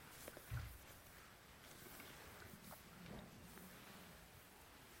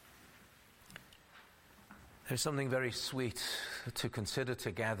There's something very sweet to consider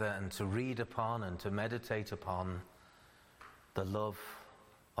together and to read upon and to meditate upon the love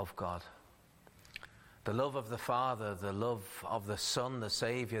of God. The love of the Father, the love of the Son, the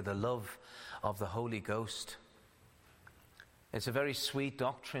Savior, the love of the Holy Ghost. It's a very sweet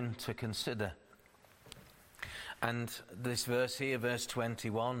doctrine to consider. And this verse here, verse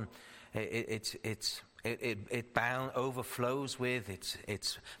 21, it overflows with,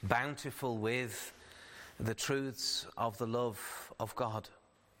 it's bountiful with the truths of the love of God.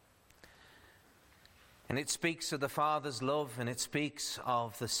 And it speaks of the Father's love, and it speaks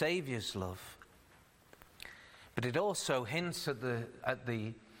of the Saviour's love. But it also hints at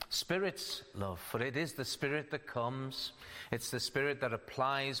the Spirit's love, for it is the Spirit that comes. It's the Spirit that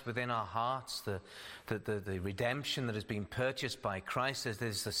applies within our hearts the redemption that has been purchased by Christ. It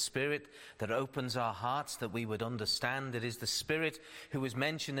is the Spirit that opens our hearts that we would understand. It is the Spirit who is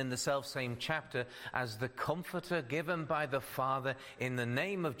mentioned in the selfsame chapter as the Comforter given by the Father in the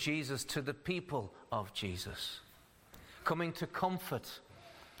name of Jesus to the people of Jesus. Coming to comfort.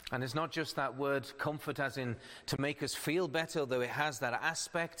 And it's not just that word comfort as in to make us feel better, although it has that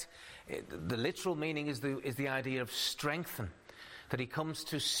aspect. The literal meaning is the idea of strengthen. That he comes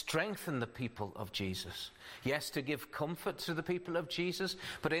to strengthen the people of Jesus. Yes, to give comfort to the people of Jesus,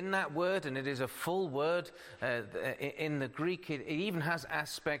 but in that word, and it is a full word in the Greek, it even has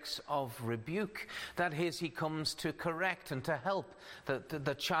aspects of rebuke. That is, he comes to correct and to help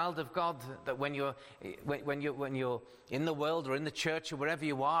the child of God. That when you're in the world or in the church or wherever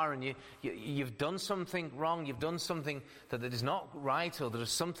you are, and you've done something wrong, you've done something that is not right, or there's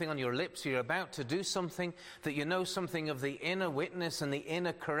something on your lips, you're about to do something, that you know something of the inner witness and the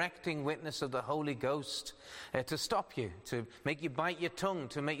inner correcting witness of the Holy Ghost to stop you, to make you bite your tongue,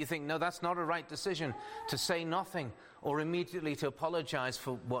 to make you think, no, that's not a right decision, to say nothing, or immediately to apologize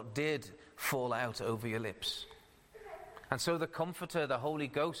for what did fall out over your lips. And so the Comforter, the Holy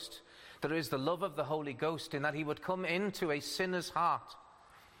Ghost, there is the love of the Holy Ghost in that he would come into a sinner's heart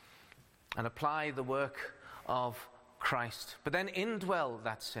and apply the work of Christ, but then indwell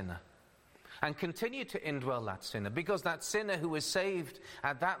that sinner and continue to indwell that sinner, because that sinner who is saved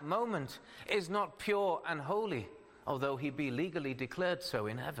at that moment is not pure and holy, although he be legally declared so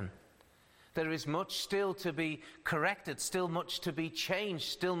in heaven. There is much still to be corrected, still much to be changed,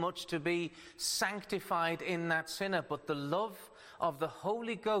 still much to be sanctified in that sinner, but the love of the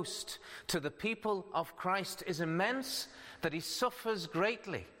Holy Ghost to the people of Christ is immense, that he suffers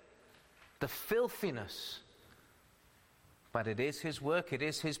greatly the filthiness. But it is his work, it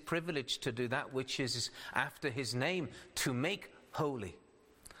is his privilege to do that which is after his name, to make holy.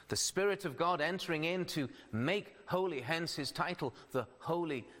 The Spirit of God entering in to make holy, hence his title, the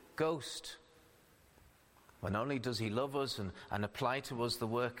Holy Ghost. Well, not only does he love us and apply to us the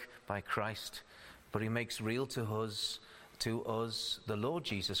work by Christ, but he makes real to us the Lord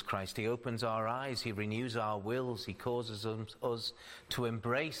Jesus Christ. He opens our eyes, he renews our wills, he causes us to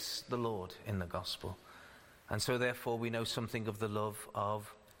embrace the Lord in the gospel. And so therefore we know something of the love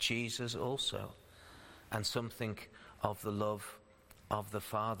of Jesus also, and something of the love of the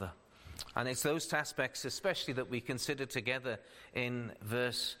Father. And it's those aspects especially that we consider together in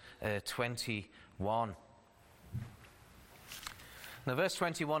verse 21. Now verse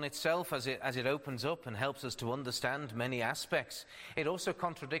 21 itself, as it opens up and helps us to understand many aspects, it also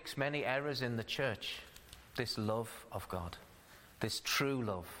contradicts many errors in the church. This love of God, this true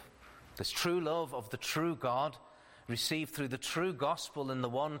love of the true God, received through the true gospel and the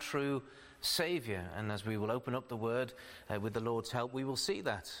one true Saviour. And as we will open up the word with the Lord's help, we will see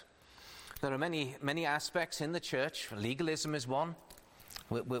that. There are many aspects in the church. Legalism is one,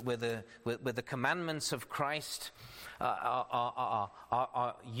 where the commandments of Christ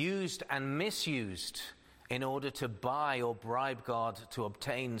are used and misused in order to buy or bribe God to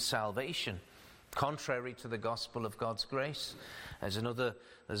obtain salvation, contrary to the gospel of God's grace. There's another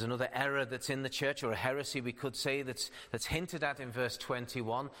error that's in the church, or a heresy we could say, that's hinted at in verse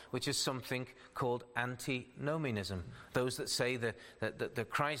 21, which is something called antinomianism. Those that say that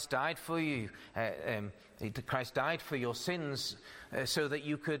Christ died for you, Christ died for your sins so that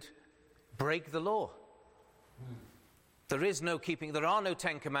you could break the law. There are no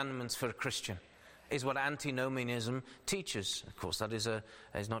 10 commandments for a Christian, is what antinomianism teaches. Of course, that is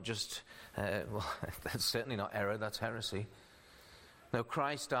not just, that's certainly not error, that's heresy. No,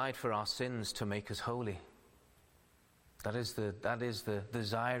 Christ died for our sins to make us holy. That is the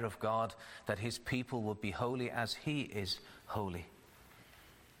desire of God, that his people would be holy as he is holy.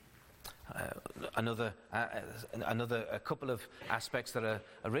 A couple of aspects that are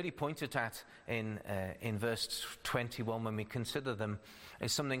really pointed at in verse 21 when we consider them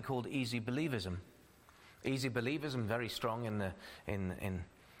is something called easy believism. Easy believism, very strong in the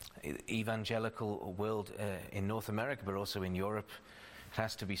evangelical world in North America, but also in Europe, it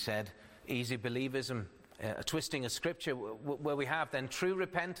has to be said. Easy believism, a twisting of Scripture, where we have then true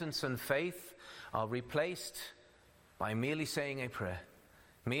repentance and faith are replaced by merely saying a prayer.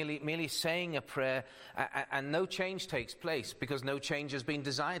 Merely saying a prayer, and no change takes place, because no change has been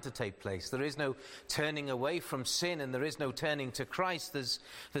desired to take place. There is no turning away from sin, and there is no turning to Christ.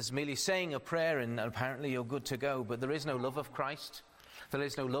 There's merely saying a prayer, and apparently you're good to go, but there is no love of Christ. There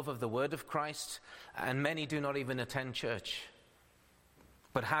is no love of the word of Christ, and many do not even attend church,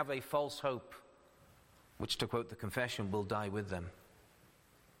 but have a false hope, which, to quote the confession, will die with them.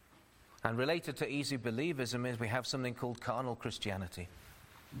 And related to easy believism is we have something called carnal Christianity.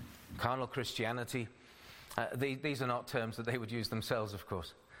 Carnal Christianity, these are not terms that they would use themselves, of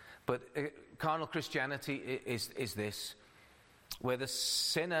course, but carnal Christianity is this, where the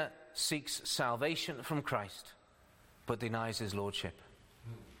sinner seeks salvation from Christ, but denies his lordship.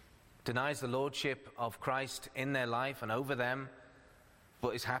 Denies the lordship of Christ in their life and over them,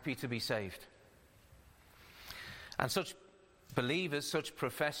 but is happy to be saved. And such believers, such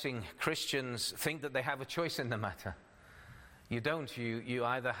professing Christians, think that they have a choice in the matter. You don't. You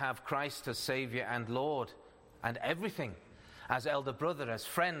either have Christ as Savior and Lord and everything, as elder brother, as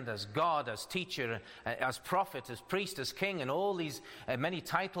friend, as God, as teacher, as prophet, as priest, as king, and all these many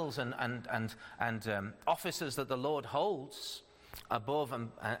titles and offices that the Lord holds above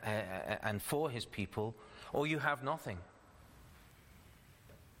and for his people, or you have nothing.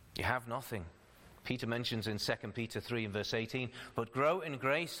 You have nothing. Peter mentions in 2 Peter 3 and verse 18, "But grow in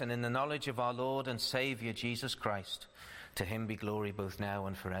grace and in the knowledge of our Lord and Saviour Jesus Christ. To him be glory both now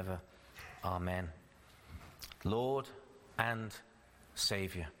and forever. Amen." Lord and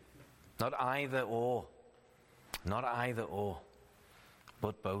Saviour. Not either or. Not either or.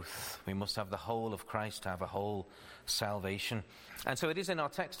 But both. We must have the whole of Christ to have a whole salvation. And so it is in our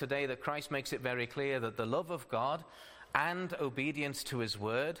text today that Christ makes it very clear that the love of God and obedience to his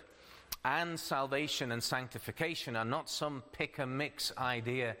word and salvation and sanctification are not some pick-and-mix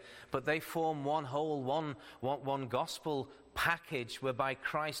idea, but they form one whole, one gospel package whereby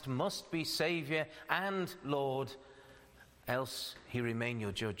Christ must be Saviour and Lord, else he remain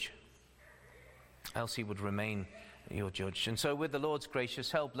your judge. Else he would remain your judge. And so with the Lord's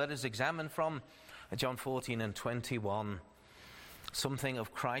gracious help, let us examine from John 14 and 21 something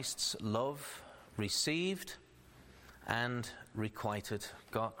of Christ's love received and requited.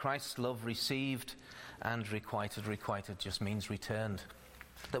 Christ's love received and requited. Requited just means returned.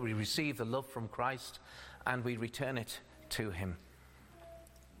 That we receive the love from Christ and we return it to him.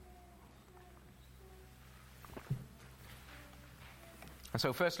 And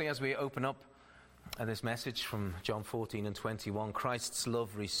so firstly, as we open up this message from John 14 and 21, Christ's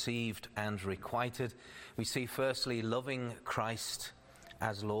love received and requited, we see firstly loving Christ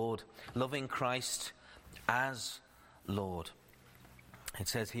as Lord. Loving Christ as Lord. It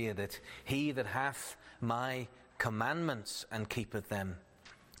says here that he that hath my commandments and keepeth them,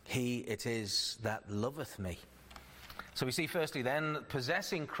 he it is that loveth me. So we see firstly then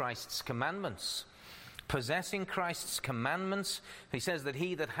possessing Christ's commandments. Possessing Christ's commandments. He says that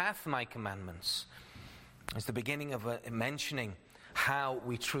he that hath my commandments is the beginning of mentioning how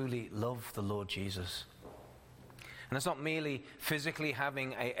we truly love the Lord Jesus. And it's not merely physically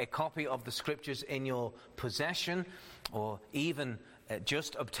having a copy of the Scriptures in your possession, or even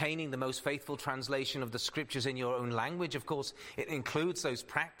just obtaining the most faithful translation of the Scriptures in your own language. Of course, it includes those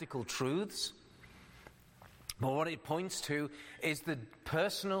practical truths. But what it points to is the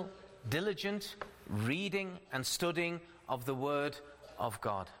personal, diligent reading and studying of the Word of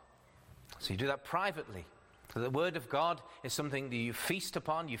God. So you do that privately. The Word of God is something that you feast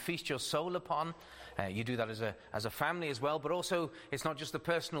upon, you feast your soul upon. You do that as a family as well, but also it's not just the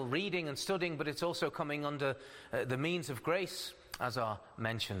personal reading and studying, but it's also coming under the means of grace, as are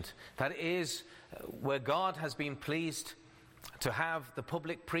mentioned. That is where God has been pleased to have the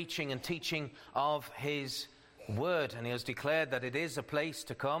public preaching and teaching of his word, and he has declared that it is a place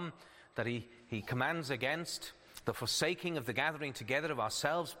to come, that he commands against the forsaking of the gathering together of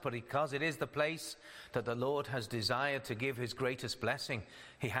ourselves, but because it is the place that the Lord has desired to give his greatest blessing.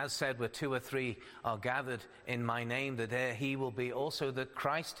 He has said, where two or three are gathered in my name, that there he will be. Also that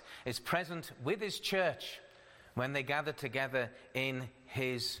Christ is present with his church when they gather together in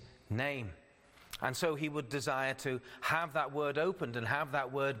his name. And so he would desire to have that word opened and have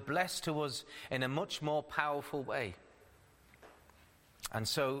that word blessed to us in a much more powerful way. And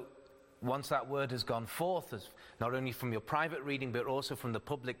so once that word has gone forth, not only from your private reading, but also from the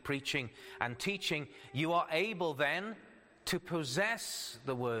public preaching and teaching, you are able then to possess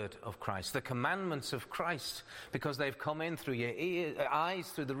the word of Christ, the commandments of Christ, because they've come in through your eyes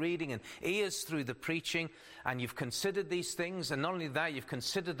through the reading and ears through the preaching, and you've considered these things, and not only that, you've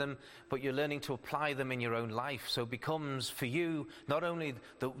considered them, but you're learning to apply them in your own life. So it becomes for you not only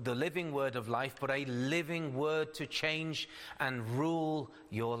the living word of life, but a living word to change and rule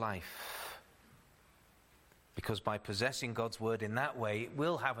your life. Because by possessing God's word in that way, it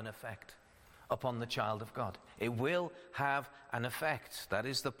will have an effect upon the child of God. It will have an effect. That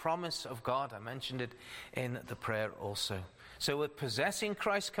is the promise of God. I mentioned it in the prayer also. So with possessing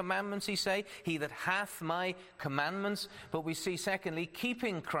Christ's commandments, he that hath my commandments. But we see, secondly,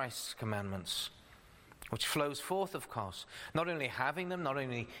 keeping Christ's commandments, which flows forth, of course. Not only having them, not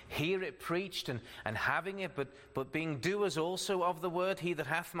only hear it preached and having it, but being doers also of the word. He that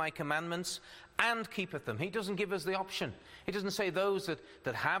hath my commandments and keepeth them. He doesn't give us the option. He doesn't say those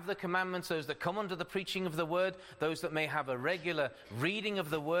that have the commandments, those that come under the preaching of the word, those that may have a regular reading of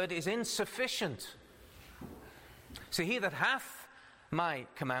the word is insufficient. See, he that hath my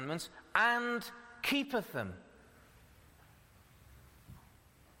commandments and keepeth them.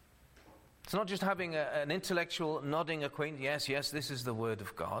 It's not just having an intellectual nodding acquaintance. Yes, this is the word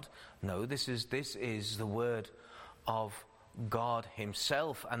of God. No, this is the word of God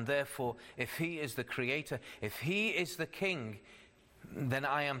himself. And therefore, if he is the creator, if he is the king, then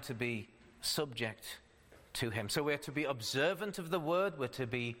I am to be subject to him. So we're to be observant of the word. We're to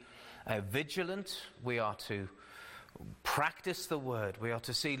be vigilant. We are to practice the word. We are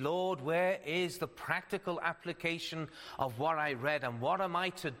to see, Lord, where is the practical application of what I read, and what am I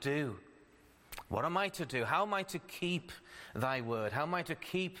to do? What am I to do? How am I to keep thy word? How am I to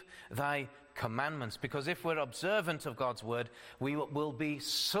keep thy commandments? Because if we're observant of God's word, we will be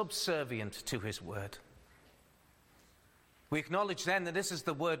subservient to his word. We acknowledge then that this is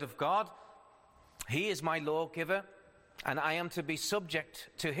the word of God. He is my lawgiver, and I am to be subject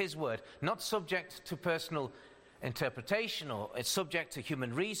to his word, not subject to personal interpretation or it's subject to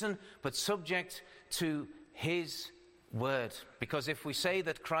human reason, but subject to his word. Because if we say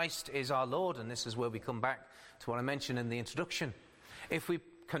that Christ is our Lord, and this is where we come back to what I mentioned in the introduction, if we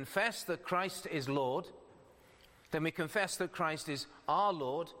confess that Christ is Lord, then we confess that Christ is our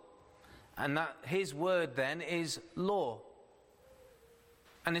Lord, and that his word then is law.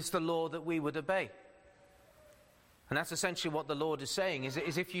 And it's the law that we would obey. And that's essentially what the Lord is saying, is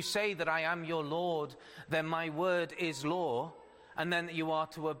if you say that I am your Lord, then my word is law, and then you are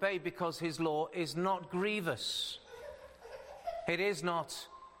to obey, because his law is not grievous. It is not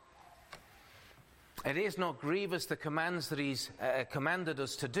grievous, the commands that he's commanded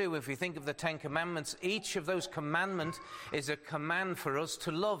us to do. If we think of the 10 commandments, each of those commandments is a command for us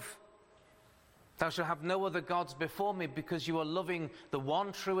to love. Thou shalt have no other gods before me, because you are loving the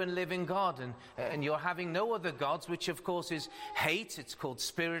one true and living God, and you're having no other gods, which of course is hate. It's called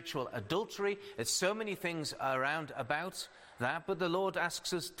spiritual adultery. There's so many things around about that, but the Lord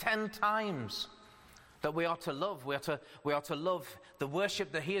asks us 10 times that we are to love. We are to love the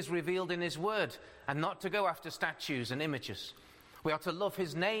worship that he has revealed in his word, and not to go after statues and images. We are to love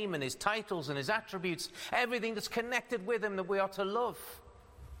his name and his titles and his attributes, everything that's connected with him that we are to love,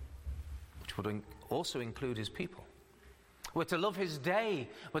 which would also include his people. We're to love his day.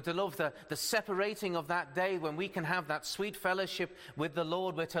 We're to love the separating of that day when we can have that sweet fellowship with the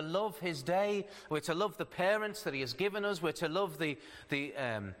Lord. We're to love his day. We're to love the parents that he has given us. We're to love the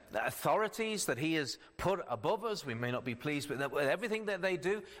authorities that he has put above us. We may not be pleased with everything that they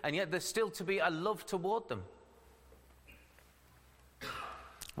do, and yet there's still to be a love toward them.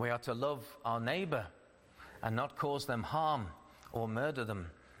 We are to love our neighbor and not cause them harm or murder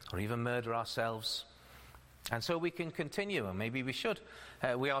them, or even murder ourselves. And so we can continue, and maybe we should.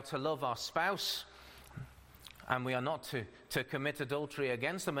 We are to love our spouse, and we are not to commit adultery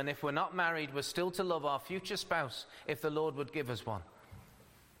against them. And if we're not married, we're still to love our future spouse, if the Lord would give us one,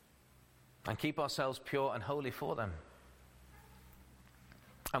 and keep ourselves pure and holy for them.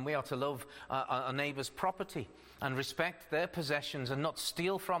 And we are to love our neighbor's property and respect their possessions and not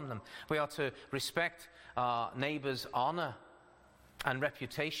steal from them. We are to respect our neighbor's honor and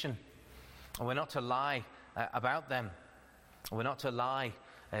reputation. And we're not to lie about them. We're not to lie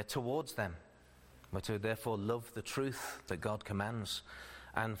towards them. We're to therefore love the truth that God commands.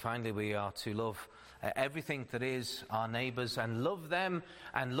 And finally, we are to love everything that is our neighbors, and love them,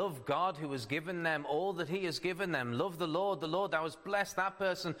 and love God who has given them all that he has given them. Love the Lord, thou hast blessed that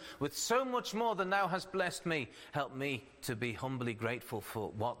person with so much more than thou hast blessed me. Help me to be humbly grateful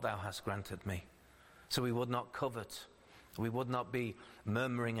for what thou hast granted me. So we would not covet. We would not be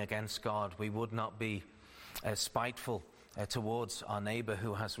murmuring against God. We would not be spiteful towards our neighbor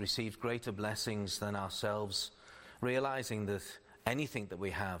who has received greater blessings than ourselves. realizing that anything that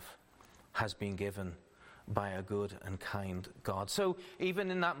we have has been given by a good and kind God. So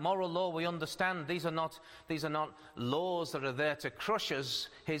even in that moral law, we understand these are not laws that are there to crush us.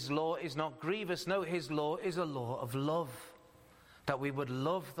 His law is not grievous. No, his law is a law of love. That we would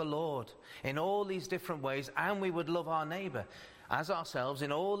love the Lord in all these different ways, and we would love our neighbor as ourselves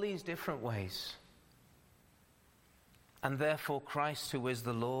in all these different ways. And therefore Christ, who is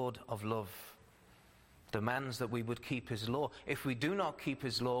the Lord of love, demands that we would keep his law. If we do not keep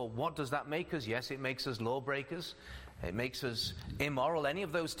his law, what does that make us? Yes, it makes us lawbreakers. It makes us immoral. Any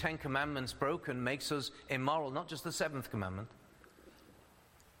of those 10 commandments broken makes us immoral, not just the 7th commandment.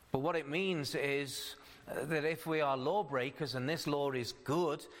 But what it means is that if we are lawbreakers and this law is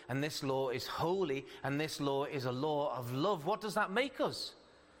good and this law is holy and this law is a law of love, what does that make us?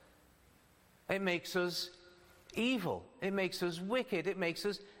 It makes us evil. It makes us wicked. It makes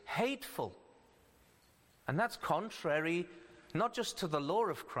us hateful. And that's contrary not just to the law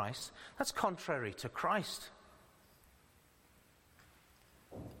of Christ, that's contrary to Christ.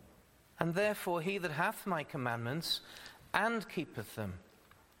 And therefore he that hath my commandments and keepeth them,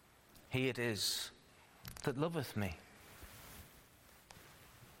 he it is that loveth me.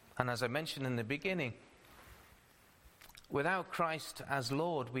 And as I mentioned in the beginning, without Christ as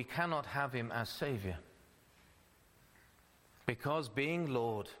Lord, we cannot have him as Saviour. Because being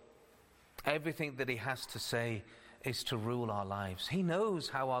Lord, everything that he has to say is to rule our lives. He knows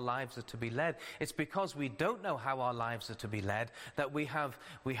how our lives are to be led. It's because we don't know how our lives are to be led that we have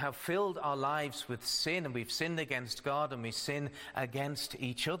filled our lives with sin, and we've sinned against God and we sin against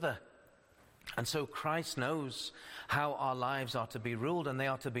each other. And so Christ knows how our lives are to be ruled, and they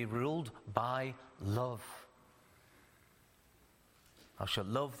are to be ruled by love. Thou shalt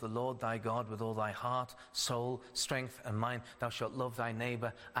love the Lord thy God with all thy heart, soul, strength, and mind. Thou shalt love thy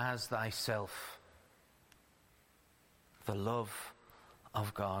neighbor as thyself. The love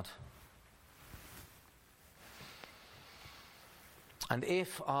of God. And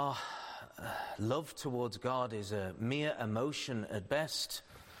if our love towards God is a mere emotion at best,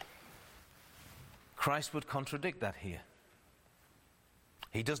 Christ would contradict that here.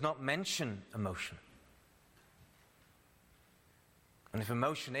 He does not mention emotion. And if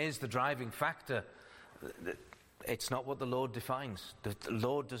emotion is the driving factor, it's not what the Lord defines. The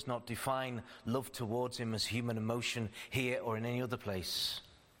Lord does not define love towards him as human emotion here or in any other place.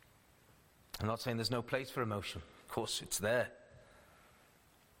 I'm not saying there's no place for emotion. Of course, it's there.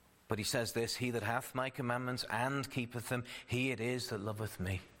 But he says this, he that hath my commandments and keepeth them, he it is that loveth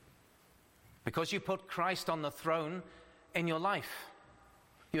me. Because you put Christ on the throne in your life.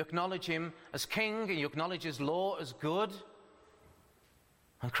 You acknowledge him as king, and you acknowledge his law as good.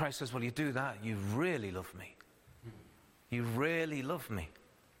 And Christ says, well, you do that, you really love me. You really love me.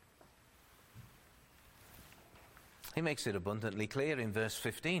 He makes it abundantly clear in verse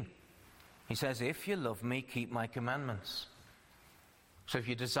 15. He says, if you love me, keep my commandments. So if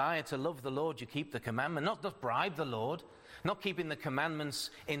you desire to love the Lord, you keep the commandment. Not just bribe the Lord, not keeping the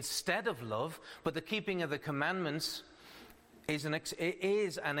commandments instead of love, but the keeping of the commandments is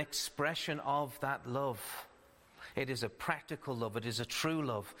an expression of that love. It is a practical love. It is a true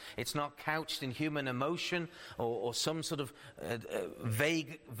love. It's not couched in human emotion or some sort of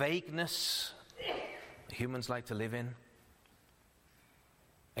vagueness humans like to live in.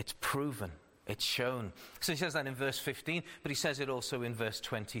 It's proven. It's shown. So he says that in verse 15, but he says it also in verse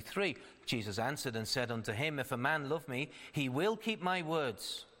 23. Jesus answered and said unto him, if a man love me, he will keep my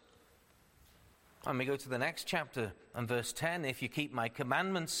words. And we go to the next chapter and verse 10. If you keep my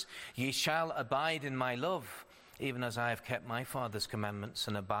commandments, ye shall abide in my love, even as I have kept my Father's commandments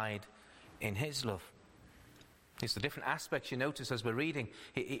and abide in his love. It's the different aspects you notice as we're reading.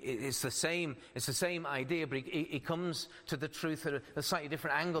 It's the same idea, but he comes to the truth at a slightly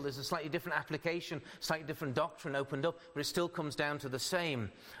different angle. There's a slightly different application, slightly different doctrine opened up, but it still comes down to the same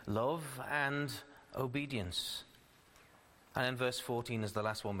love and obedience. And in verse 14 is the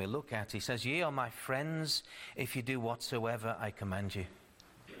last one we look at. He says, ye are my friends if you do whatsoever I command you.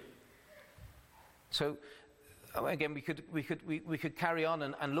 So again, we could carry on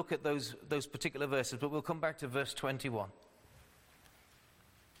and look at those particular verses, but we'll come back to verse 21.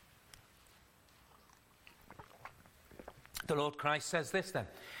 The Lord Christ says this then,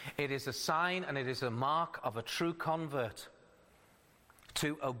 it is a sign and it is a mark of a true convert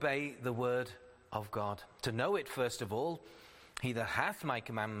to obey the word of God. To know it, first of all, he that hath my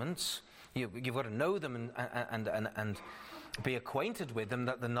commandments, you've got to know them and be acquainted with them,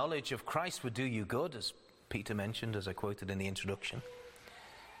 that the knowledge of Christ would do you good, as Peter mentioned, as I quoted in the introduction.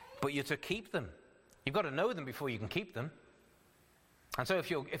 But you're to keep them. You've got to know them before you can keep them. And so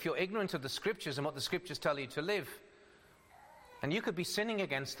if you're ignorant of the Scriptures and what the Scriptures tell you to live, And you could be sinning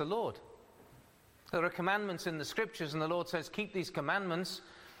against the Lord. There are commandments in the Scriptures, and the Lord says, keep these commandments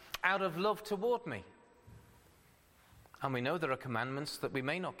out of love toward me. And we know there are commandments that we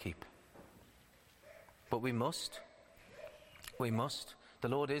may not keep. But we must. We must. The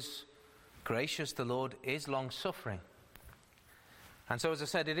Lord is gracious. The Lord is long-suffering. And so, as I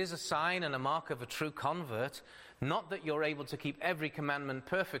said, it is a sign and a mark of a true convert, not that you're able to keep every commandment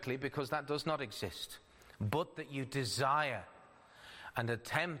perfectly, because that does not exist, but that you desire and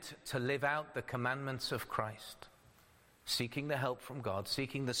attempt to live out the commandments of Christ, seeking the help from God,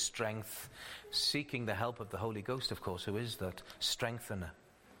 seeking the strength, seeking the help of the Holy Ghost, of course, who is that strengthener.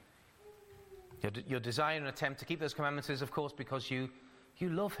 Your desire and attempt to keep those commandments is, of course, because you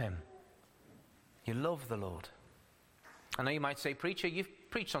love him. You love the Lord. I know you might say, preacher, you've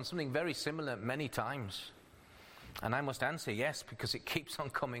preached on something very similar many times. And I must answer yes, because it keeps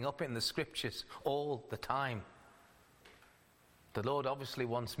on coming up in the Scriptures all the time. The Lord obviously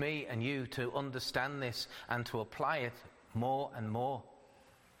wants me and you to understand this and to apply it more and more.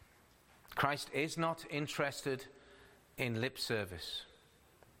 Christ is not interested in lip service.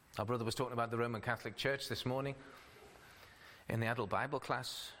 Our brother was talking about the Roman Catholic Church this morning in the adult Bible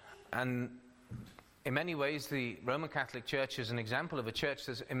class. And in many ways, the Roman Catholic Church is an example of a church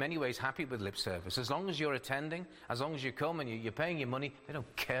that's in many ways happy with lip service. As long as you're attending, as long as you come and you're paying your money, they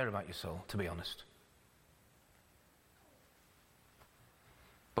don't care about your soul, to be honest.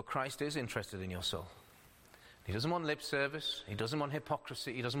 But Christ is interested in your soul. He doesn't want lip service. He doesn't want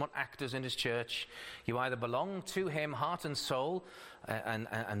hypocrisy. He doesn't want actors in his church. You either belong to him, heart and soul,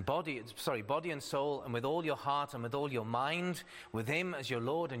 and body and soul, and with all your heart and with all your mind, with him as your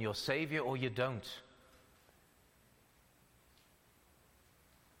Lord and your Savior, or you don't.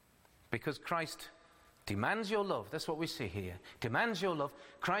 Because Christ demands your love. That's what we see here. Demands your love.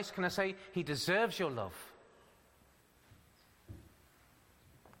 Christ, can I say, he deserves your love.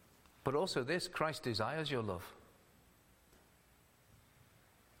 But also this, Christ desires your love.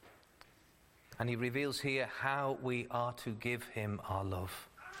 And he reveals here how we are to give him our love.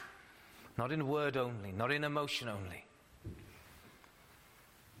 Not in word only, not in emotion only,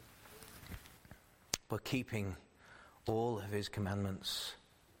 but keeping all of his commandments.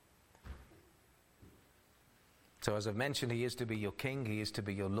 So as I've mentioned, he is to be your king, he is to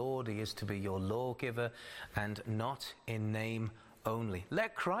be your Lord, he is to be your lawgiver, and not in name only.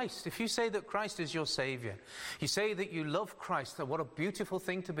 Let Christ, if you say that Christ is your Savior, you say that you love Christ, then what a beautiful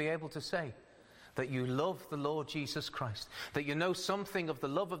thing to be able to say. That you love the Lord Jesus Christ, that you know something of the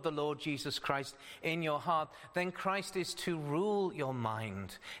love of the Lord Jesus Christ in your heart, then Christ is to rule your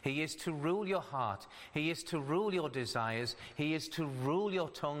mind. He is to rule your heart. He is to rule your desires. He is to rule your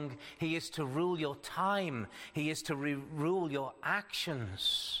tongue. He is to rule your time. He is to rule your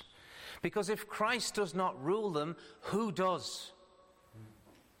actions. Because if Christ does not rule them, who does?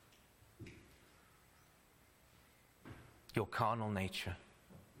 Your carnal nature,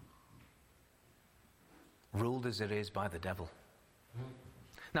 ruled as it is by the devil.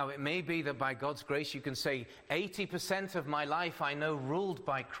 Now, it may be that by God's grace you can say 80% of my life I know ruled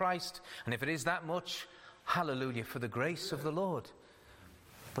by Christ, and if it is that much, hallelujah for the grace of the Lord.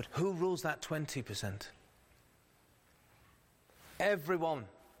 But who rules that 20%? Everyone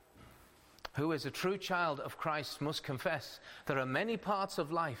who is a true child of Christ must confess there are many parts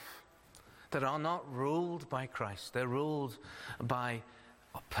of life that are not ruled by Christ. They're ruled by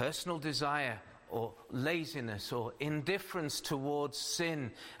a personal desire or laziness or indifference towards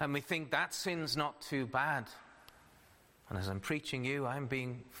sin, and we think that sin's not too bad. And as I'm preaching you, I'm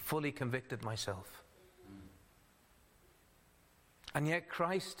being fully convicted myself. And yet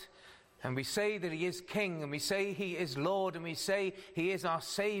Christ, and we say that he is King, and we say he is Lord, and we say he is our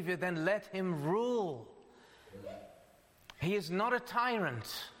Savior, then let him rule. He is not a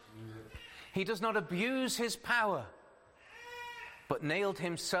tyrant. He does not abuse his power, but nailed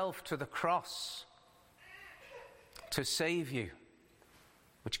himself to the cross to save you,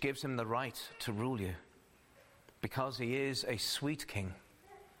 which gives him the right to rule you, because he is a sweet king.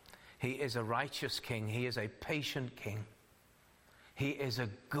 He is a righteous king. He is a patient king. He is a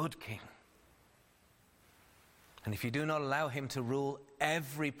good king. And if you do not allow him to rule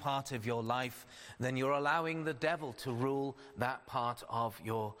every part of your life, then you're allowing the devil to rule that part of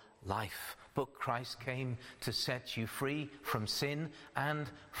your life. But Christ came to set you free from sin and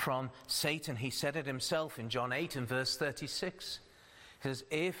from Satan. He said it himself in John 8 and verse 36. He says,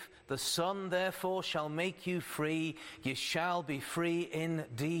 if the Son therefore shall make you free, you shall be free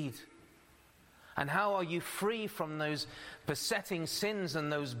indeed. And how are you free from those besetting sins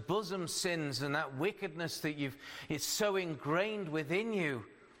and those bosom sins and that wickedness that is so ingrained within you?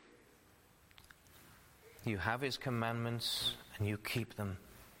 You have his commandments and you keep them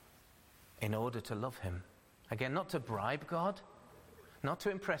in order to love him. Again, not to bribe God, not to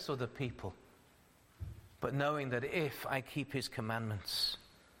impress other people, but knowing that if I keep his commandments,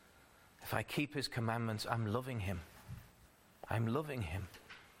 I'm loving him. I'm loving him.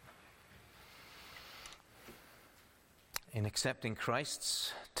 In accepting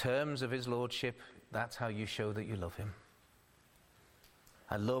Christ's terms of his lordship, that's how you show that you love him.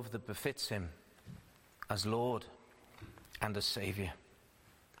 A love that befits him as Lord and as Saviour.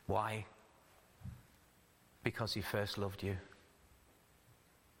 Why? Because he first loved you.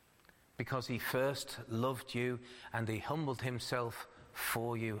 Because he first loved you and he humbled himself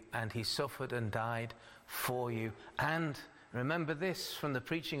for you and he suffered and died for you. And remember this from the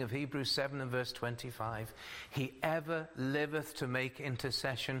preaching of Hebrews 7 and verse 25. He ever liveth to make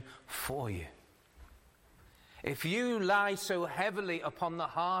intercession for you. If you lie so heavily upon the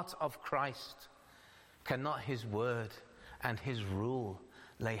heart of Christ, cannot his word and his rule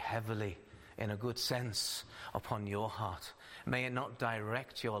lay heavily, in a good sense, upon your heart? May it not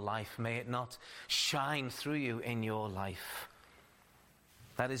direct your life. May it not shine through you in your life.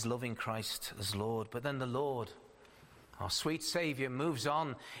 That is loving Christ as Lord. But then the Lord, our sweet Saviour, moves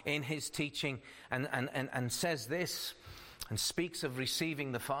on in his teaching and says this, and speaks of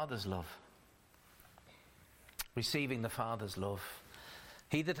receiving the Father's love. Receiving the Father's love.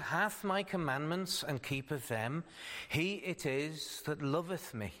 He that hath my commandments and keepeth them, he it is that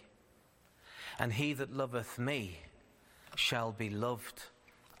loveth me. And he that loveth me shall be loved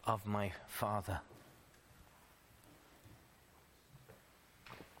of my Father.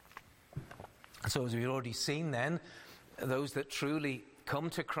 So as we've already seen then, those that truly come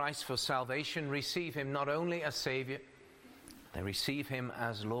to Christ for salvation receive him not only as Saviour, they receive him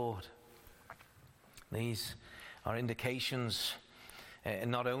as Lord. These are indications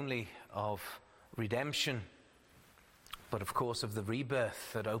not only of redemption, but of course of the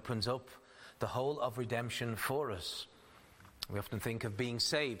rebirth that opens up the whole of redemption for us. We often think of being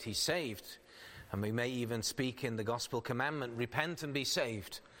saved. He's saved. And we may even speak in the gospel commandment, repent and be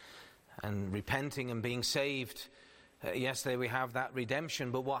saved. And repenting and being saved, yes, there we have that redemption.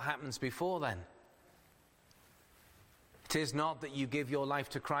 But what happens before then? It is not that you give your life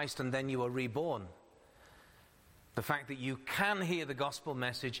to Christ and then you are reborn. The fact that you can hear the gospel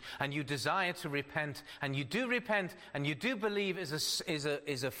message and you desire to repent and you do repent and you do believe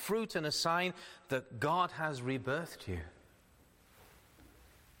is a fruit and a sign that God has rebirthed you.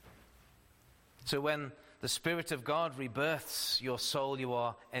 So when the Spirit of God rebirths your soul, you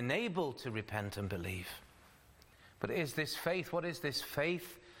are enabled to repent and believe. But is this faith? What is this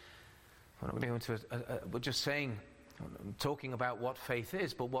faith? We're just saying, talking about what faith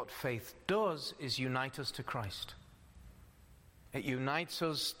is, but what faith does is unite us to Christ. It unites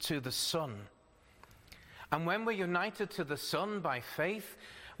us to the Son. And when we're united to the Son by faith,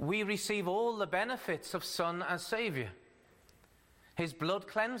 we receive all the benefits of Son as Saviour. His blood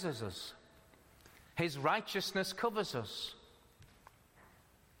cleanses us. His righteousness covers us.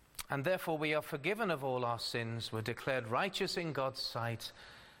 And therefore we are forgiven of all our sins. We're declared righteous in God's sight.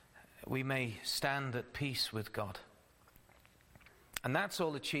 We may stand at peace with God. And that's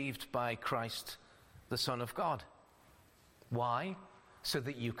all achieved by Christ, the Son of God. Why? So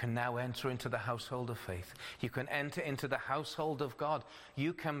that you can now enter into the household of faith. You can enter into the household of God.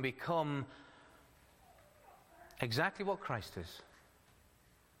 You can become exactly what Christ is.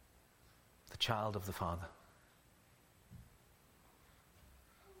 The child of the Father.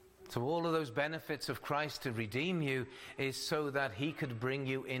 So all of those benefits of Christ to redeem you is so that he could bring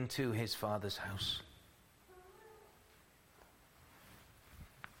you into his Father's house.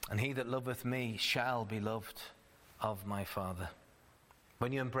 And he that loveth me shall be loved of my Father.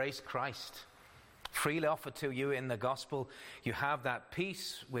 When you embrace Christ, freely offered to you in the gospel, you have that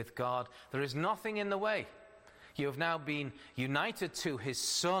peace with God. There is nothing in the way. You have now been united to his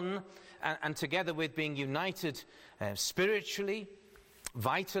Son, and together with being united spiritually,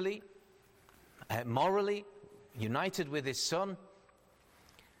 vitally, morally, united with his Son,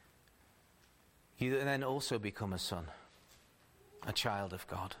 you then also become a son, a child of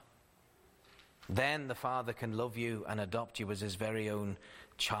God. Then the Father can love you and adopt you as his very own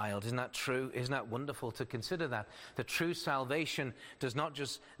child. Isn't that true? Isn't that wonderful to consider that? The true salvation does not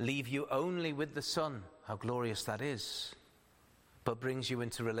just leave you only with the Son, how glorious that is, but brings you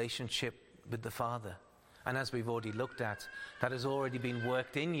into relationship with the Father. And as we've already looked at, that has already been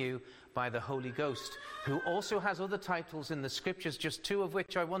worked in you by the Holy Ghost, who also has other titles in the Scriptures, just two of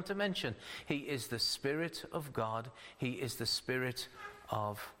which I want to mention. He is the Spirit of God. He is the Spirit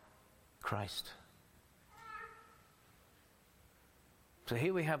of Christ. So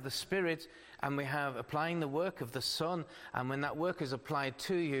here we have the Spirit, and we have applying the work of the Son, and when that work is applied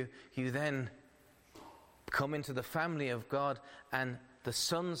to you, you then come into the family of God, and the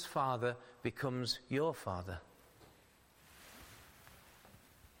Son's Father becomes your Father.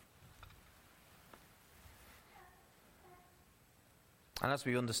 And as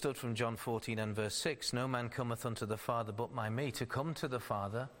we understood from John 14 and verse 6, no man cometh unto the Father but by me. To come to the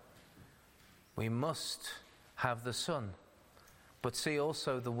Father, we must have the Son. But see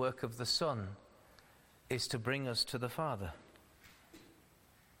also the work of the Son is to bring us to the Father.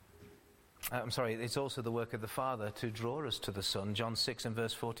 It's also the work of the Father to draw us to the Son. John 6 and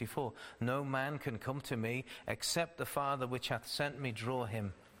verse 44. No man can come to me except the Father which hath sent me draw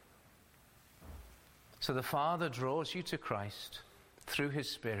him. So the Father draws you to Christ through his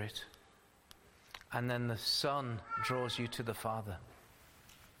Spirit, and then the Son draws you to the Father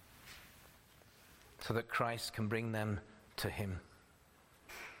so that Christ can bring them to him.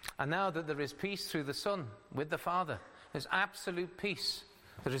 And now that there is peace through the Son with the Father, there's absolute peace.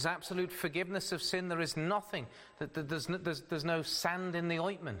 There is absolute forgiveness of sin. There is nothing. There's no sand in the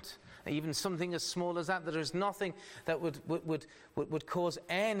ointment. Even something as small as that. There is nothing that would cause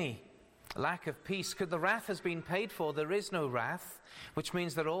any lack of peace. Because the wrath has been paid for. There is no wrath, which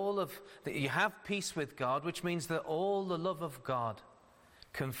means that you have peace with God, which means that all the love of God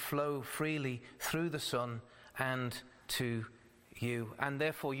can flow freely through the Son and to you. And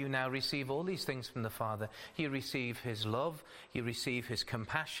therefore you now receive all these things from the Father. You receive his love, you receive his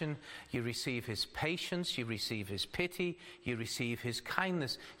compassion, you receive his patience, you receive his pity, you receive his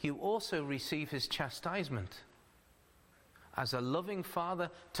kindness. You also receive his chastisement as a loving Father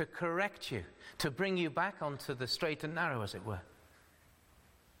to correct you, to bring you back onto the straight and narrow, as it were.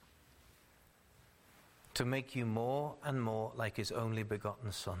 To make you more and more like his only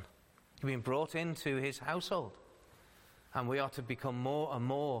begotten Son. You've been brought into his household. And we are to become more and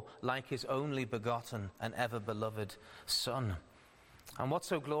more like his only begotten and ever beloved Son. And what's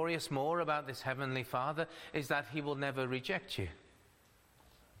so glorious more about this Heavenly Father is that he will never reject you.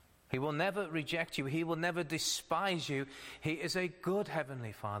 He will never reject you. He will never despise you. He is a good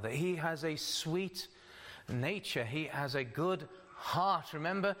Heavenly Father. He has a sweet nature. He has a good heart.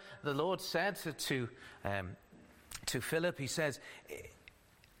 Remember, the Lord said to Philip, he says,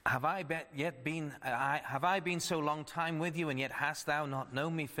 Have I been so long time with you, and yet hast thou not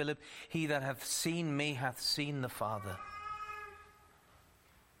known me, Philip? He that hath seen me hath seen the Father.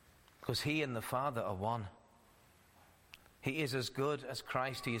 Because he and the Father are one. He is as good as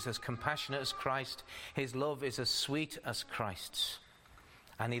Christ. He is as compassionate as Christ. His love is as sweet as Christ's.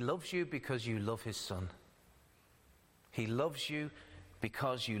 And he loves you because you love his Son. He loves you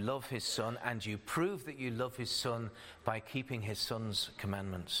because you love his Son, and you prove that you love his Son by keeping his Son's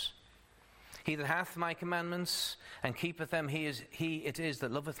commandments. He that hath my commandments and keepeth them, he it is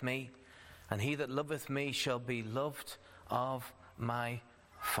that loveth me, and he that loveth me shall be loved of my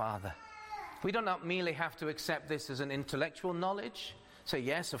Father. We do not merely have to accept this as an intellectual knowledge. Say,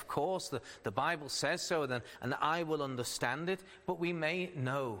 yes, of course, the Bible says so, and I will understand it, but we may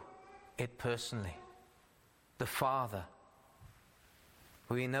know it personally. The Father.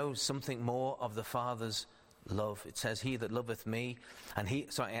 We know something more of the Father's love. It says, he that loveth me, and he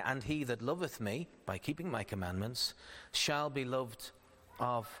that loveth me, by keeping my commandments, shall be loved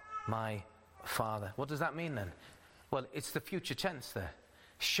of my Father. What does that mean then? Well, it's the future tense there.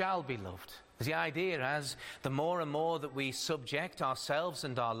 Shall be loved. The idea as the more and more that we subject ourselves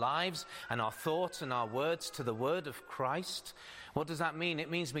and our lives and our thoughts and our words to the word of Christ, what does that mean?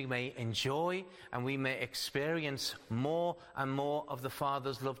 It means we may enjoy and we may experience more and more of the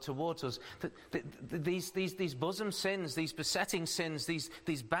Father's love towards us. These bosom sins, these besetting sins,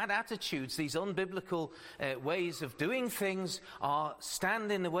 these bad attitudes, these unbiblical ways of doing things are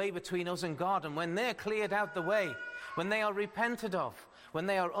standing in the way between us and God. And when they're cleared out the way, when they are repented of, when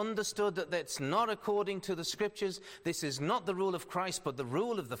they are understood that it's not according to the Scriptures, this is not the rule of Christ, but the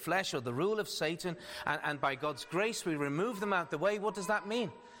rule of the flesh or the rule of Satan, and by God's grace we remove them out the way, what does that mean?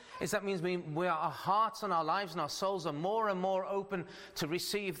 That means our hearts and our lives and our souls are more and more open to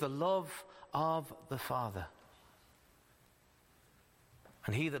receive the love of the Father.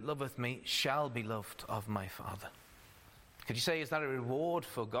 And he that loveth me shall be loved of my Father. Could you say, is that a reward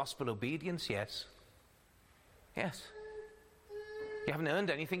for gospel obedience? Yes. Yes. You haven't earned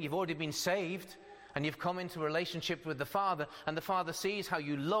anything. You've already been saved, and you've come into a relationship with the Father, and the Father sees how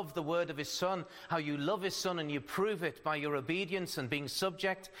you love the word of his Son, how you love his Son, and you prove it by your obedience and being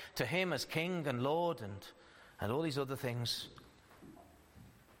subject to him as King and Lord and all these other things.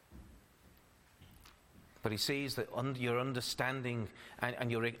 But he sees that your understanding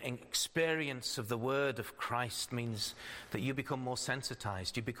and your experience of the word of Christ means that you become more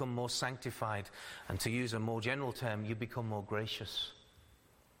sensitized, you become more sanctified, and to use a more general term, you become more gracious.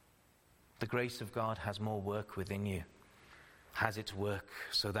 The grace of God has more work within you, has its work,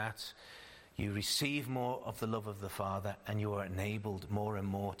 so that you receive more of the love of the Father and you are enabled more and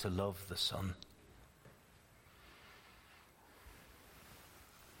more to love the Son.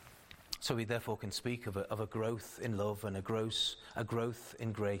 So we therefore can speak of a growth in love and a growth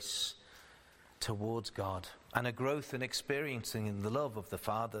in grace towards God, and a growth in experiencing the love of the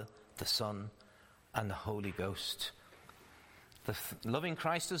Father, the Son, and the Holy Ghost. Loving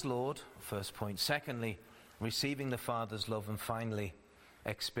Christ as Lord, first point. Secondly, receiving the Father's love, and finally,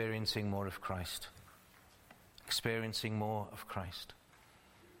 experiencing more of Christ. Experiencing more of Christ.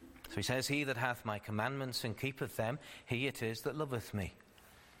 So he says, he that hath my commandments and keepeth them, he it is that loveth me.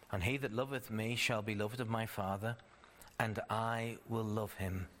 And he that loveth me shall be loved of my Father, and I will love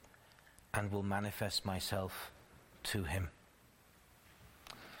him, and will manifest myself to him.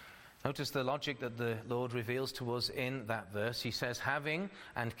 Notice the logic that the Lord reveals to us in that verse. He says, having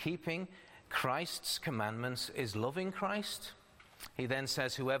and keeping Christ's commandments is loving Christ. He then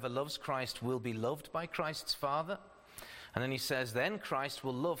says, whoever loves Christ will be loved by Christ's Father. And then he says, then Christ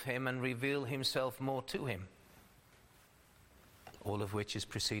will love him and reveal himself more to him. All of which is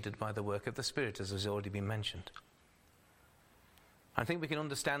preceded by the work of the Spirit, as has already been mentioned. I think we can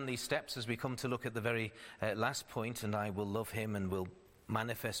understand these steps as we come to look at the very last point, and I will love him and will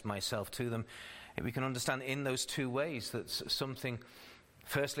manifest myself to them. We can understand in those two ways that something,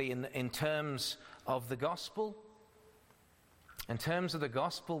 firstly, in terms of the gospel. In terms of the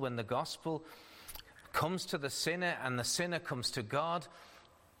gospel, when the gospel comes to the sinner and the sinner comes to God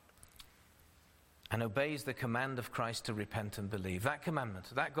and obeys the command of Christ to repent and believe. That commandment,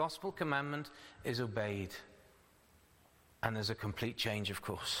 that gospel commandment is obeyed. And there's a complete change, of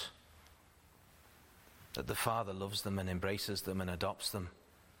course. That the Father loves them and embraces them and adopts them.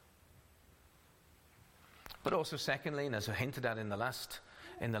 But also secondly, and as I hinted at in the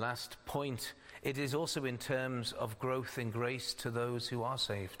last point, it is also in terms of growth in grace to those who are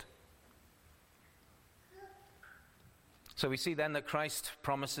saved. So we see then that Christ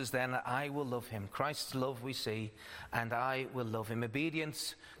promises then that I will love him. Christ's love we see, and I will love him.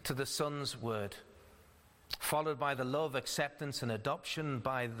 Obedience to the Son's word, followed by the love, acceptance, and adoption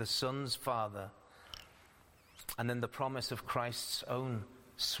by the Son's Father. And then the promise of Christ's own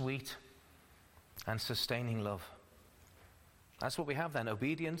sweet and sustaining love. That's what we have then,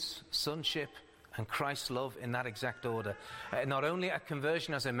 obedience, sonship, and Christ's love in that exact order. Not only at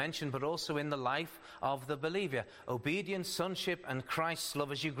conversion, as I mentioned, but also in the life of the believer. Obedience, sonship, and Christ's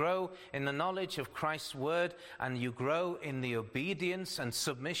love. As you grow in the knowledge of Christ's word, and you grow in the obedience and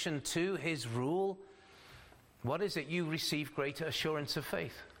submission to his rule, what is it? You receive greater assurance of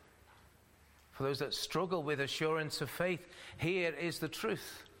faith. For those that struggle with assurance of faith, here is the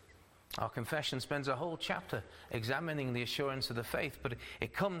truth. Our confession spends a whole chapter examining the assurance of the faith, but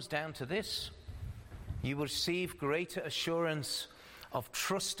it comes down to this. You will receive greater assurance of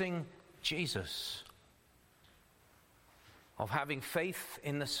trusting Jesus, of having faith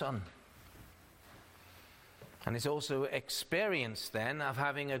in the Son. And it's also experience then of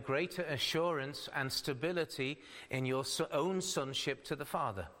having a greater assurance and stability in your own sonship to the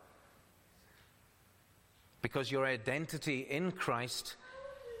Father. Because your identity in Christ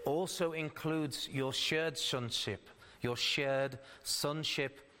also includes your shared sonship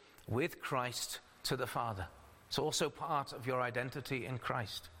with Christ to the Father. It's also part of your identity in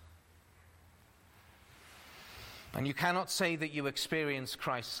Christ. And you cannot say that you experience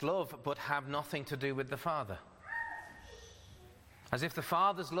Christ's love but have nothing to do with the Father. As if the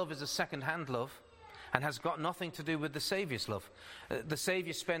Father's love is a second-hand love and has got nothing to do with the Saviour's love. The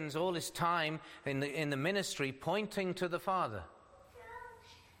Saviour spends all his time in the ministry pointing to the Father.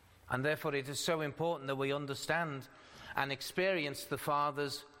 And therefore it is so important that we understand and experience the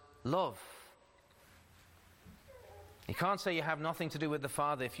Father's love. You can't say you have nothing to do with the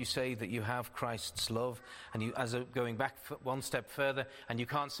Father if you say that you have Christ's love. And going back one step further, and you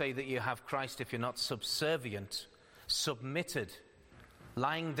can't say that you have Christ if you're not subservient, submitted,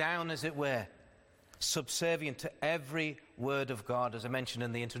 lying down as it were, subservient to every word of God. As I mentioned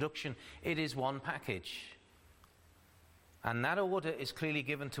in the introduction, it is one package. And that order is clearly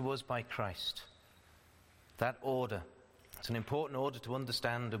given to us by Christ. That order. It's an important order to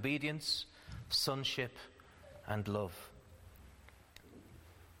understand: obedience, sonship, and love.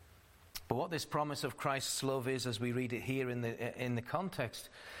 But what this promise of Christ's love is, as we read it here in the context,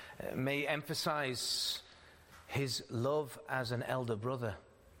 may emphasize his love as an elder brother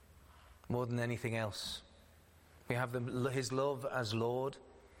more than anything else. We have his love as Lord,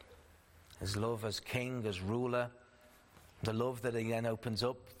 his love as King, as ruler, the love that he then opens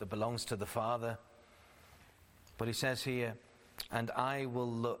up that belongs to the Father. But he says here, and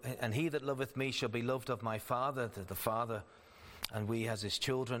he that loveth me shall be loved of my Father, the Father, and we as his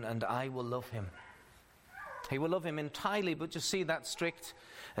children, and I will love him. He will love him entirely, but just see that strict,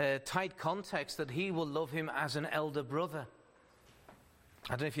 tight context that he will love him as an elder brother.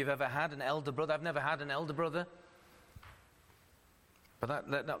 I don't know if you've ever had an elder brother. I've never had an elder brother.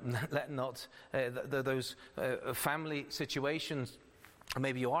 But those family situations, or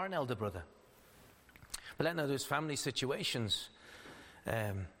maybe you are an elder brother, but let not those family situations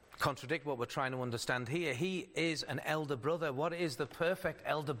contradict what we're trying to understand here. He is an elder brother. What is the perfect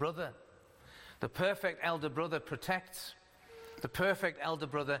elder brother? The perfect elder brother protects. The perfect elder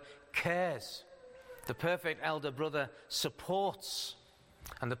brother cares. The perfect elder brother supports.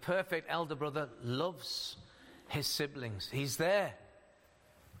 And the perfect elder brother loves his siblings. He's there.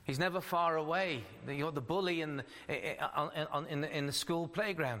 He's never far away. You're the bully in the school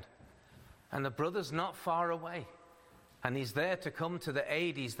playground. And the brother's not far away. And he's there to come to the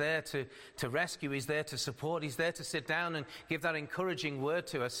aid. He's there to rescue. He's there to support. He's there to sit down and give that encouraging word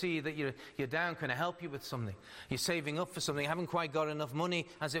to. I see that you're down. Can I help you with something? You're saving up for something. You haven't quite got enough money,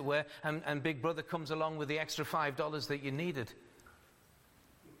 as it were. And big brother comes along with the extra $5 that you needed.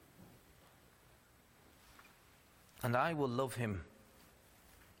 And I will love him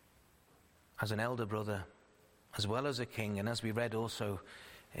as an elder brother, as well as a king, and as we read also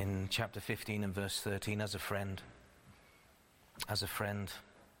in chapter 15 and verse 13, as a friend. As a friend.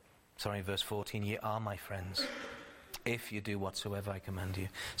 Verse 14, ye are my friends, if you do whatsoever I command you.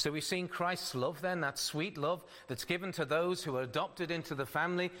 So we've seen Christ's love then, that sweet love that's given to those who are adopted into the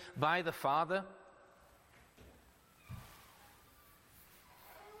family by the Father.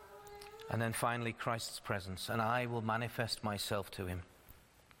 And then finally, Christ's presence. And I will manifest myself to him.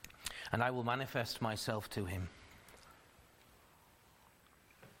 And I will manifest myself to him.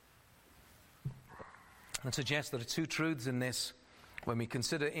 And suggest there are two truths in this when we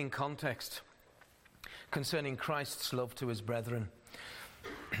consider in context concerning Christ's love to his brethren.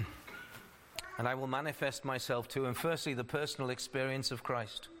 And I will manifest myself to him. Firstly, the personal experience of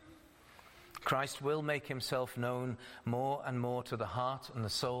Christ. Christ will make himself known more and more to the heart and the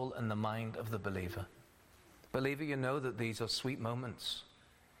soul and the mind of the believer. Believer, you know that these are sweet moments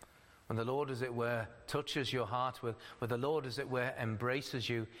when the Lord, as it were, touches your heart, where the Lord, as it were, embraces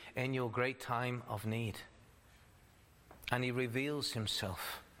you in your great time of need. And he reveals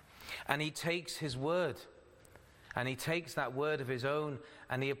himself. And he takes his word. And he takes that word of his own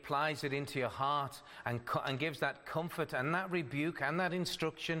and he applies it into your heart and gives that comfort and that rebuke and that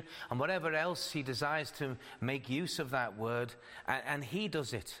instruction and whatever else he desires to make use of that word. And he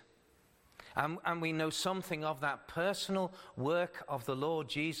does it. And we know something of that personal work of the Lord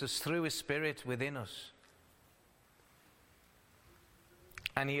Jesus through his Spirit within us.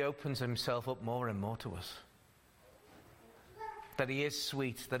 And he opens himself up more and more to us. That he is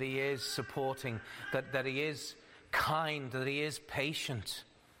sweet, that he is supporting, that he is kind, that he is patient.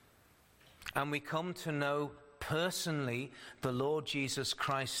 And we come to know personally the Lord Jesus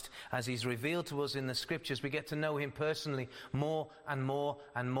Christ as he's revealed to us in the scriptures. We get to know him personally more and more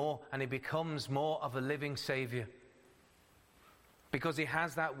and more, and he becomes more of a living Savior. Because he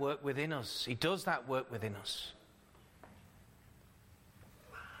has that work within us. He does that work within us.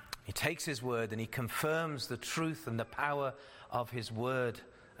 He takes his word and he confirms the truth and the power of his word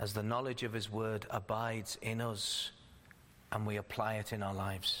as the knowledge of his word abides in us and we apply it in our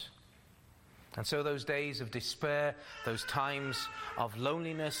lives. And so those days of despair, those times of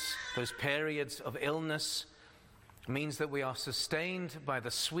loneliness, those periods of illness means that we are sustained by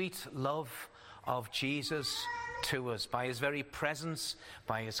the sweet love of Jesus to us, by his very presence,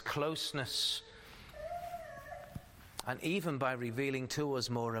 by his closeness, and even by revealing to us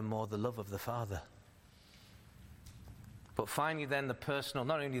more and more the love of the Father. But finally then the personal,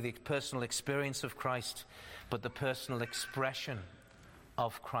 not only the personal experience of Christ, but the personal expression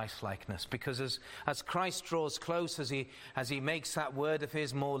of Christ-likeness. Because as Christ draws close, as he makes that word of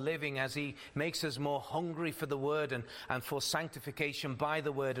his more living, as he makes us more hungry for the word and for sanctification by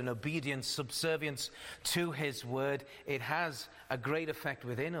the word and obedience, subservience to his word, it has a great effect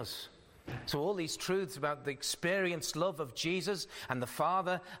within us. So all these truths about the experienced love of Jesus and the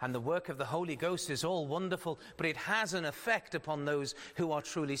Father and the work of the Holy Ghost is all wonderful, but it has an effect upon those who are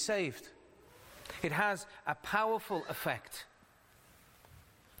truly saved. It has a powerful effect.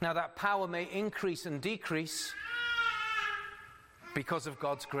 Now that power may increase and decrease because of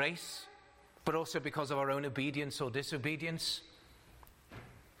God's grace, but also because of our own obedience or disobedience.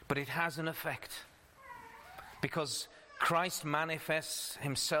 But it has an effect. Because Christ manifests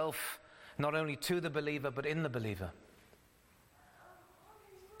himself not only to the believer, but in the believer.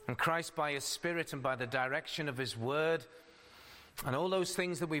 And Christ, by his Spirit and by the direction of his word, and all those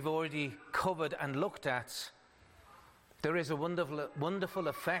things that we've already covered and looked at, there is a wonderful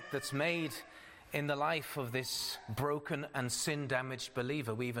effect that's made in the life of this broken and sin-damaged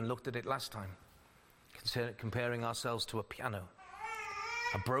believer. We even looked at it last time, comparing ourselves to a piano,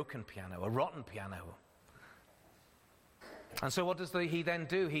 a broken piano, a rotten piano. And so what does he then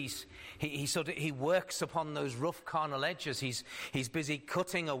do? He works upon those rough carnal edges. He's busy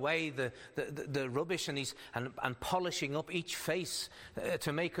cutting away the rubbish and polishing up each face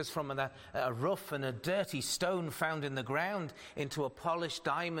to make us from a rough and a dirty stone found in the ground into a polished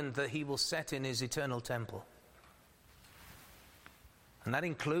diamond that he will set in his eternal temple. And that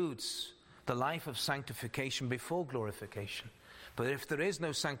includes the life of sanctification before glorification. But if there is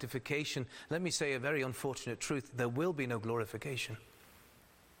no sanctification, let me say a very unfortunate truth: there will be no glorification.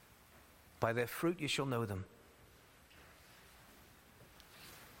 By their fruit you shall know them.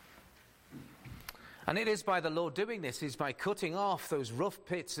 And it is by the Lord doing this, is by cutting off those rough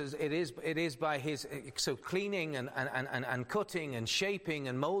pits, it is by his so cleaning and cutting and shaping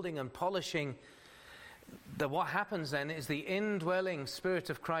and molding and polishing, that what happens then is the indwelling Spirit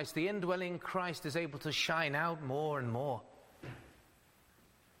of Christ, the indwelling Christ is able to shine out more and more.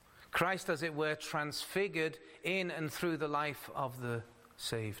 Christ, as it were, transfigured in and through the life of the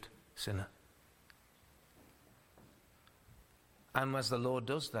saved sinner. And as the Lord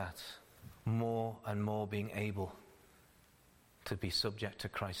does that, more and more being able to be subject to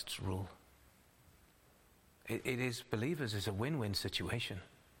Christ's rule. It is, believers, is a win-win situation.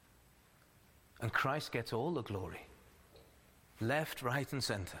 And Christ gets all the glory. Left, right and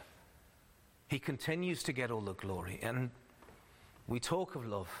centre. He continues to get all the glory. And we talk of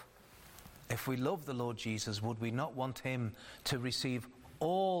love. If we love the Lord Jesus, would we not want him to receive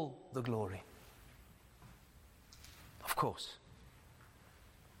all the glory? Of course.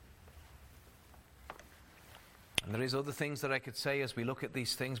 And there is other things that I could say as we look at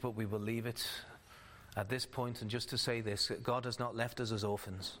these things, but we will leave it at this point. And just to say this, God has not left us as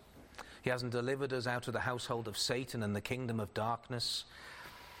orphans. He hasn't delivered us out of the household of Satan and the kingdom of darkness.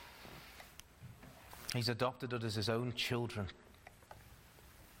 He's adopted us as his own children.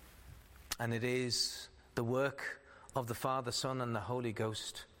 And it is the work of the Father, Son, and the Holy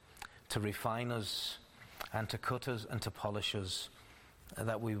Ghost to refine us and to cut us and to polish us,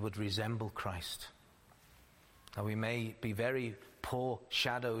 that we would resemble Christ. That we may be very poor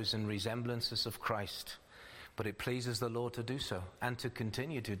shadows and resemblances of Christ, but it pleases the Lord to do so and to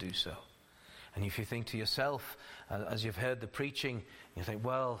continue to do so. And if you think to yourself, as you've heard the preaching, you think,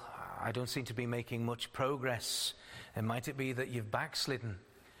 well, I don't seem to be making much progress. And might it be that you've backslidden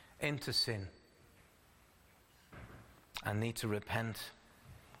into sin and need to repent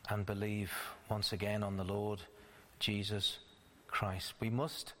and believe once again on the Lord Jesus Christ? We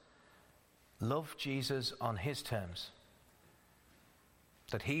must love Jesus on his terms,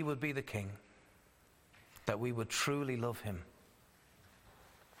 that he would be the King, that we would truly love him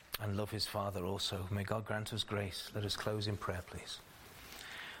and love his Father also. May God grant us grace. Let us close in prayer, please.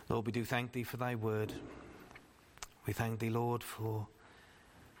 Lord, we do thank thee for thy word. We thank thee, Lord, for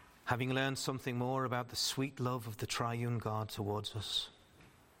having learned something more about the sweet love of the triune God towards us,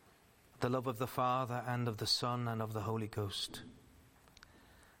 the love of the Father and of the Son and of the Holy Ghost.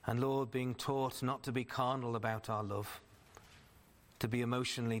 And Lord, being taught not to be carnal about our love, to be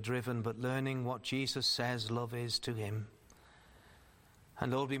emotionally driven, but learning what Jesus says love is to him.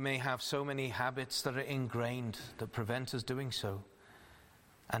 And Lord, we may have so many habits that are ingrained that prevent us doing so.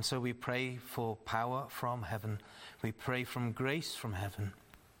 And so we pray for power from heaven. We pray from grace from heaven,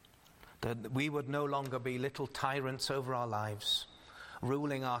 that we would no longer be little tyrants over our lives,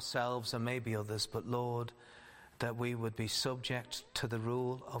 ruling ourselves and maybe others, but Lord, that we would be subject to the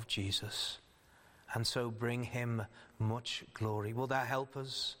rule of Jesus, and so bring him much glory. Will that help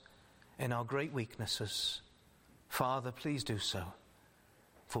us in our great weaknesses? Father, please do so,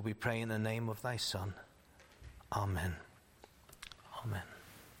 for we pray in the name of thy Son. Amen. Amen.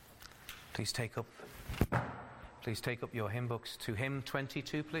 Please take up your hymn books to hymn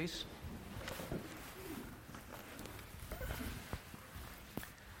 22, please.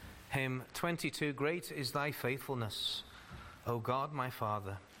 Hymn 22, Great is thy faithfulness, O God my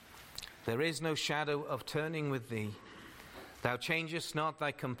Father. There is no shadow of turning with thee. Thou changest not,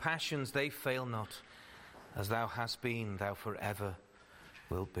 thy compassions, they fail not. As thou hast been, thou forever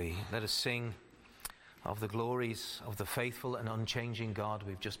wilt be. Let us sing of the glories of the faithful and unchanging God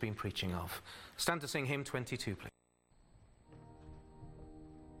we've just been preaching of. Stand to sing hymn 22, please.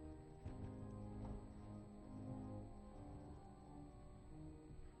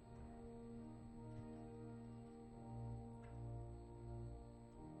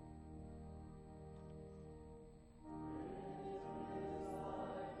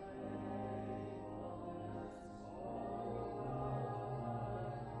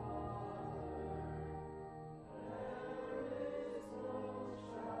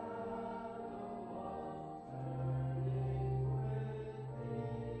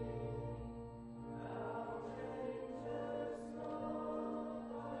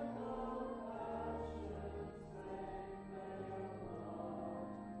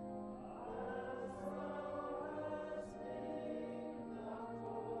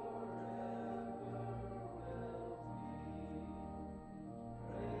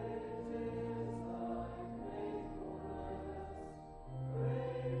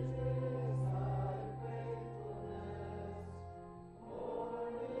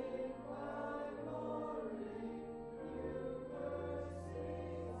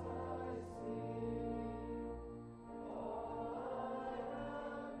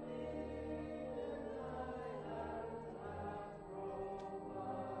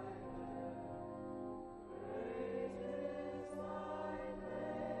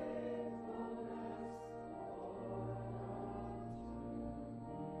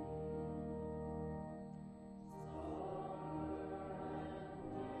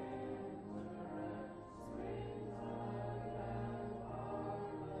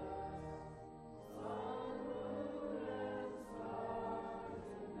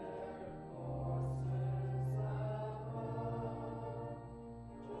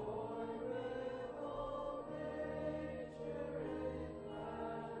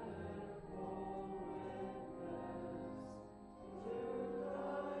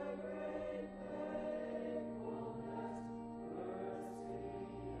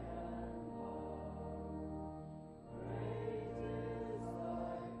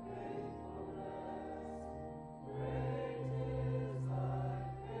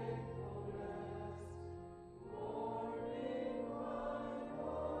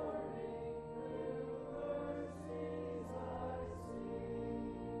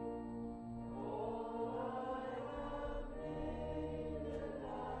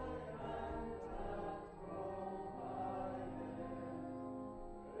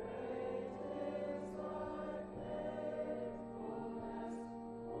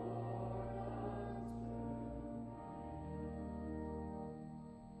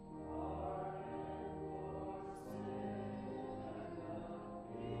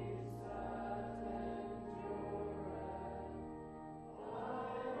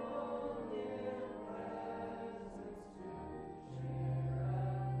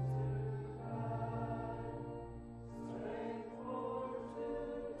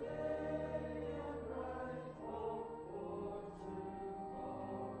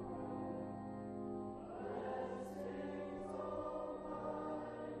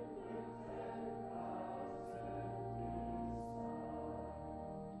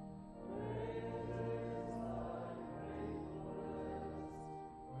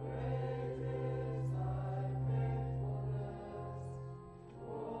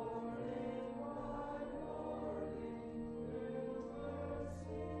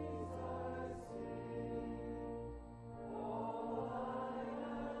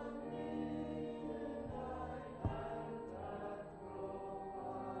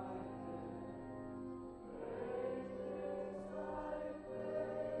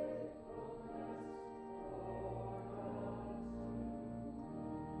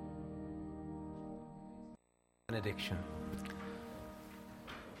 benediction.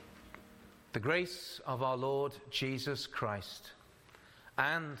 The grace of our Lord Jesus Christ,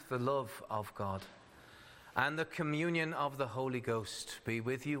 and the love of God, and the communion of the Holy Ghost be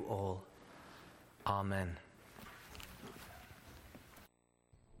with you all. Amen.